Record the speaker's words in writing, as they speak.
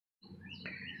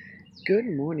Good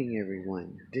morning,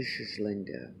 everyone. This is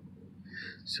Linda.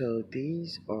 So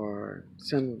these are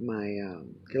some of my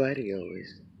gladiolus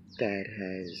that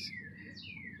has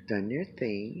done their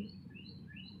thing,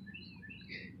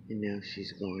 and now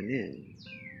she's going in.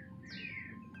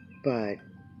 But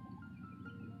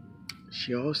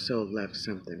she also left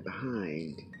something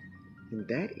behind, and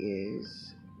that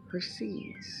is her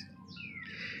seeds.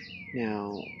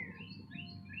 Now,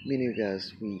 many of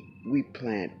us we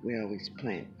always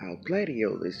plant our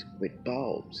gladiolus with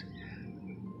bulbs,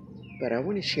 but I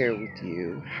want to share with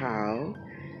you how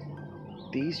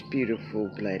these beautiful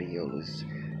gladiolus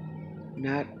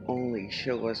not only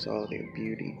show us all their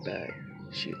beauty, but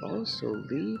she also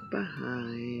leave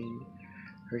behind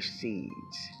her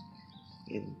seeds.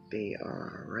 And they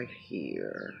are right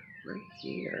here, right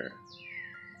here.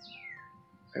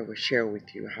 I will share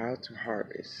with you how to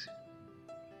harvest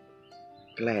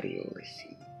gladiolus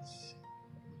seeds.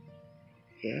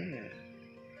 Yeah.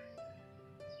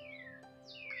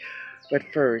 But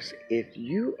first, if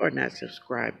you are not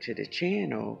subscribed to the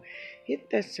channel, hit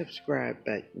that subscribe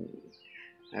button.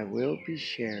 I will be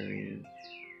sharing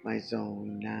my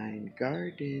Zone 9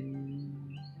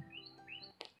 garden.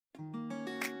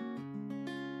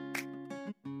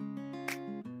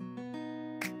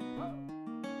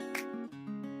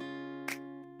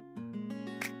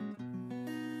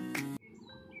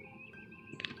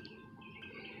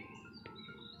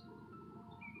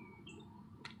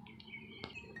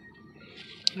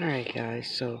 Alright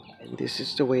guys, so this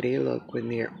is the way they look when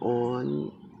they're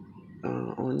on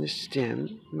the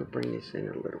stem. I'm gonna bring this in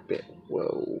a little bit.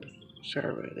 Whoa,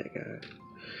 sorry about that, guys.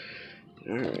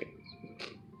 Alright,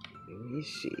 let me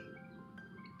see.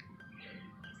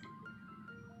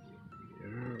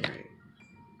 Alright,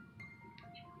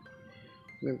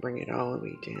 I'm gonna bring it all the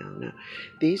way down. Now,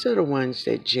 these are the ones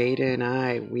that Jada and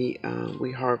I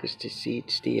we harvested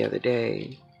seeds the other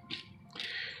day.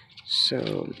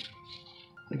 So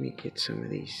let me get some of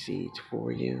these seeds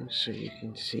for you so you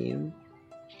can see them.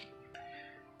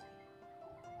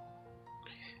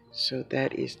 So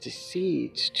that is the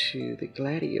seeds to the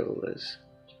gladiolus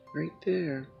right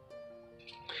there.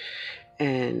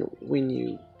 And when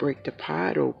you break the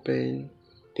pod open,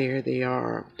 there they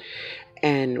are.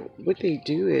 And what they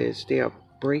do is they'll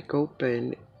break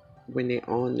open when they're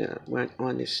on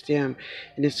the stem,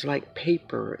 and it's like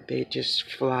paper. They just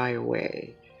fly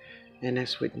away. And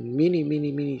that's what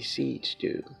many seeds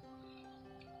do.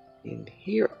 And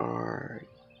here are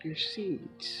your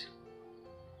seeds.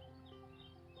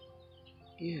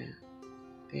 Yeah,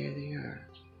 there they are.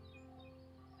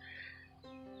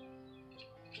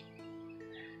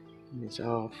 And it's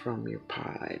all from your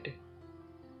pod.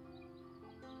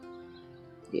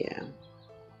 Yeah,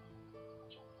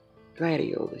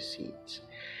 gladiolus seeds.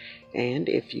 And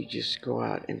if you just go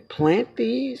out and plant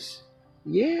these,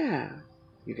 yeah,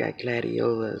 you got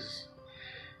gladiolus.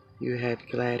 You have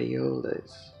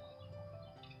gladiolus.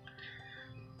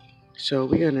 So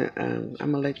I'm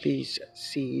gonna let these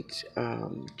seeds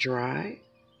dry.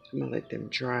 I'm gonna let them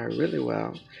dry really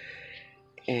well,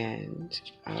 and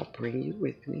I'll bring you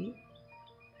with me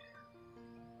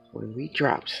when we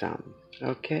drop some.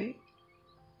 Okay?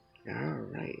 All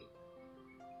right.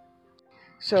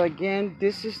 So again,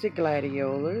 this is the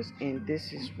gladiolus, and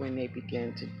this is when they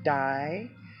begin to die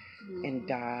and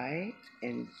die,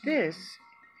 and this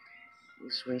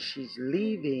is when she's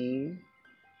leaving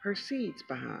her seeds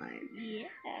behind.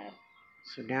 Yeah.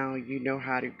 So now you know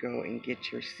how to go and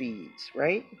get your seeds,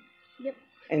 right? Yep.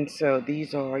 And so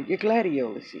these are your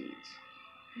gladiolus seeds.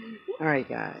 All right,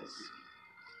 guys.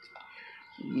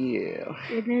 Yeah.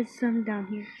 And there's some down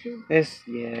here too.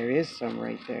 Yeah, there is some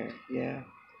right there. Yeah.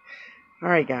 All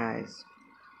right, guys.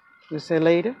 We'll say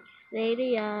later. Later,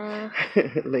 y'all.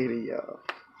 Later, y'all.